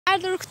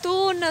Verder këtu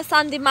në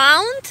Sandy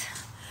Mount,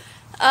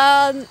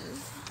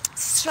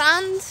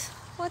 strand,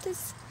 what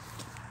it's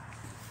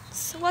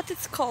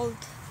called?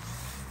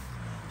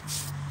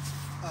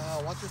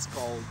 What is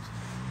called?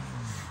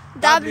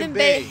 Dublin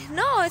Bay.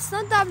 No, it's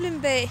not Dublin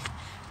Bay.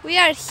 We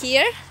are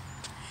here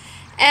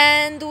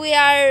and we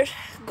are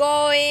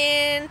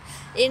going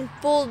in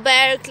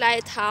Poolbeg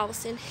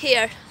Lighthouse in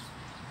here.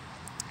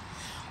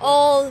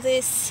 All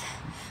this,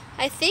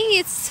 I think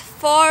it's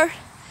 4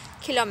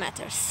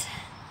 kilometers,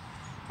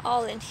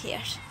 all in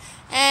here.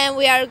 And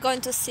we are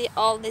going to see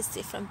all these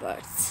different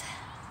birds.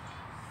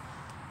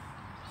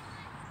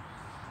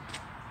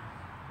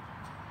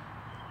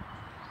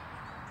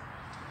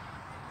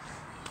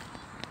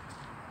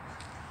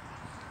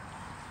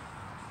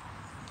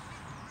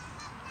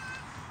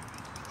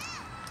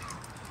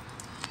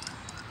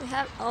 We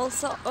have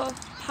also a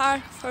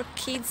park for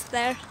kids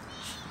there.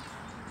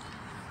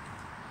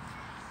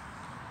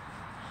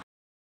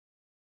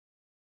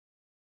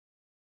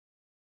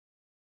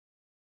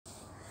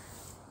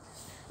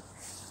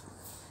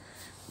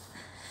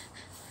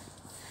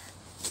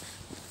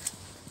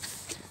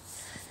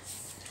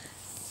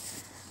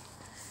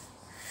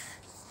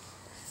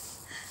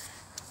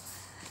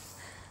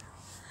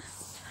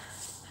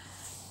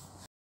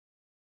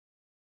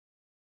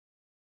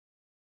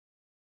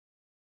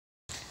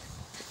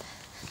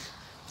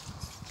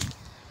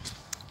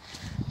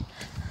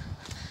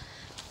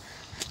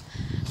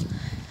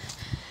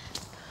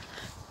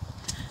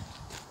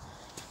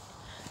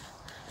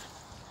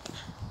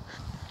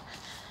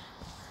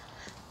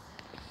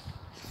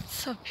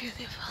 So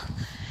beautiful.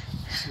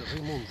 It's a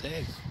real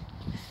day.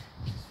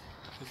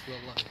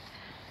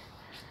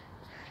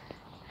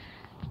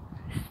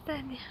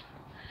 Stand here.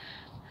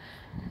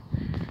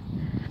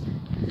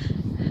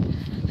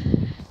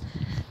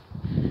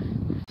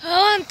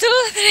 1,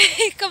 2,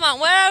 3. Come on,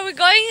 where are we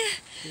going?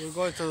 We're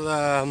going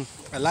to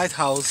a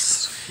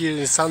lighthouse here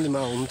in Sandy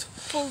Mount.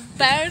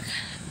 Poolbeg.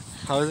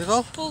 How is it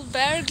called?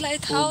 Poolbeg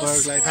Lighthouse.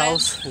 Poolbeg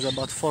Lighthouse is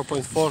about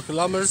 4.4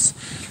 kilometers.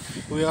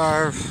 We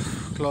are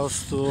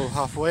close to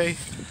halfway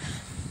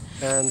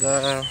and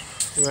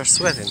we are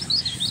sweating.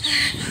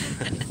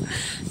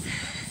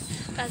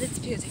 But it's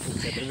beautiful.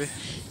 Okay, baby?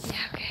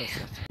 Yeah, okay.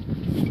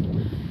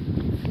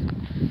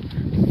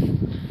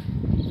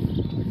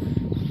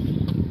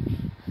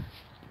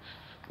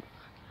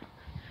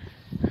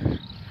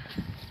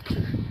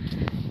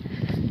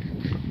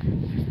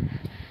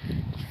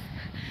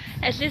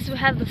 At least we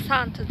have the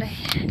sun today.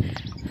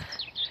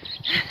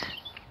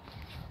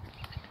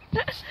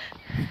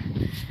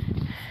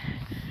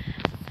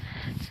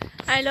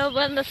 I love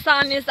when the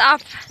sun is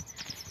up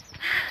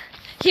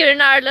here in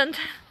Ireland.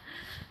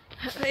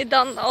 We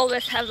don't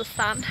always have the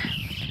sun.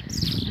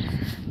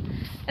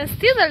 And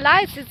still the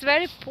light is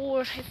very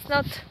poor. It's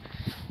not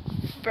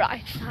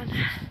bright sun.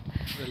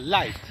 The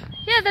light?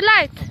 Yeah, the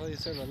light. I thought you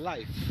said the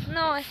light.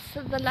 No, it's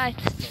the light.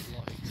 It's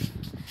not light.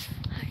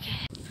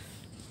 Okay.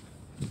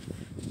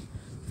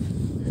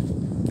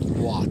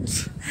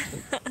 What?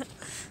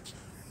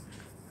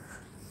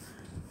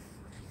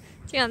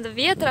 Gud, du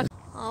vet det.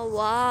 Oh,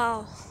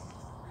 wow.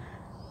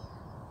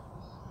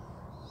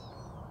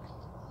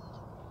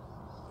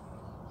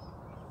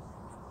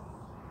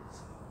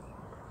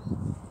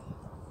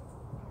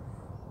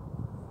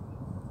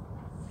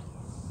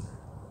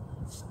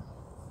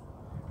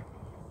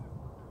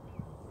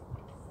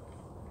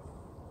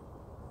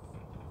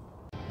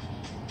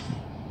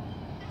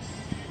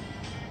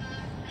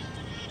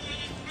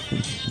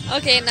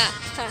 Okay, now,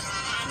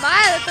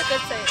 smile at the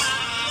good side.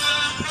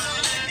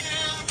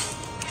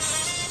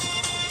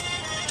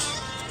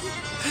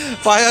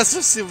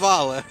 Pajaco si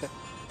vale.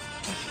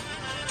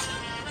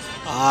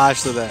 A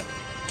što da je?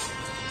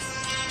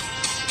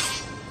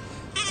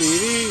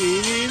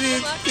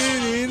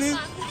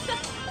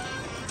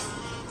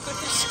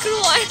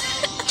 Skruvar.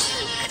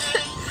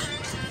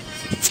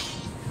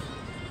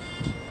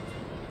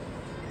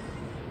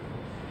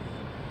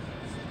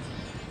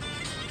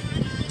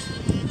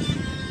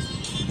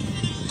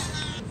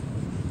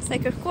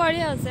 Säkert kvar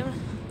jag ser.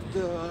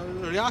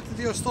 Reacted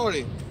to your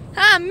story.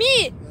 Ah,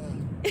 me.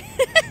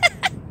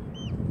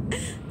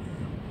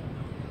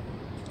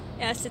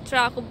 Jag ser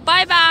trago.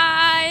 Bye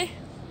bye.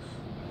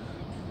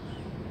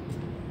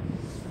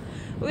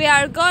 We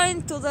are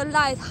going to the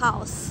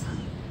lighthouse.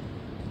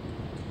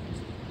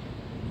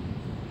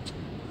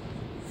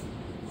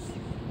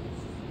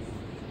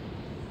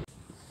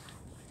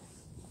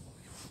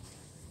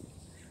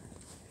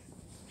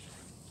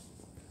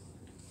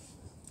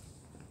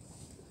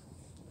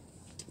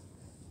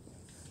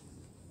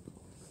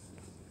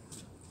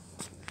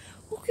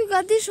 Ky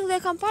gadishull e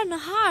kam parë në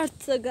hartë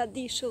të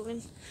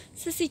gadishullin.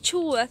 Se si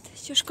quhet,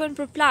 që shkojnë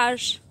për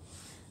plazh.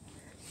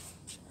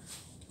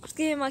 Kur të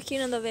kemi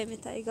makinën do vemi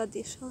ta i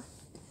gadishull.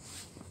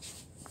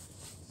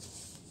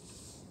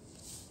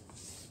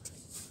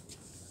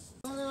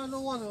 I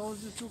don't want to. I was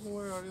just looking,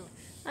 where are you?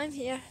 I'm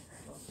here.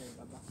 Okay,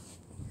 bye-bye.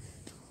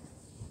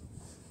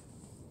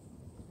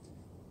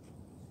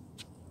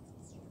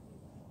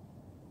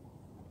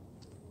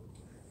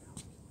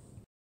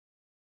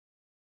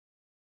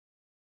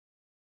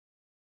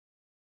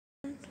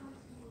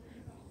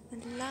 The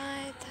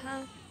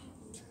lighthouse.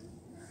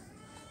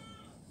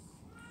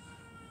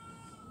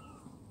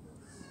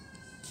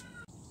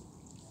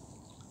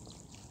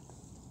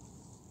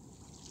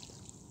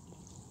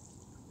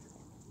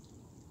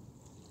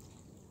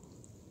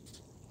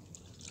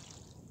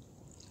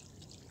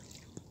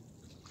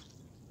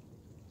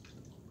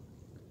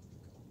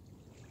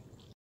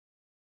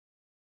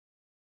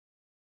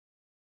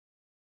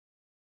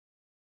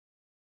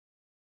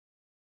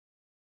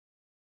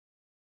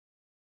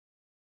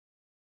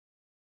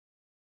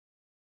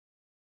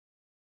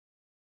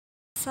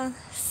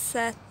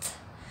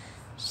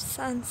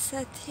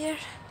 Sunset here.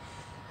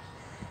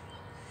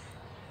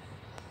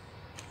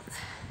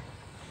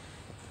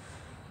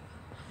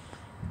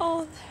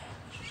 Oh,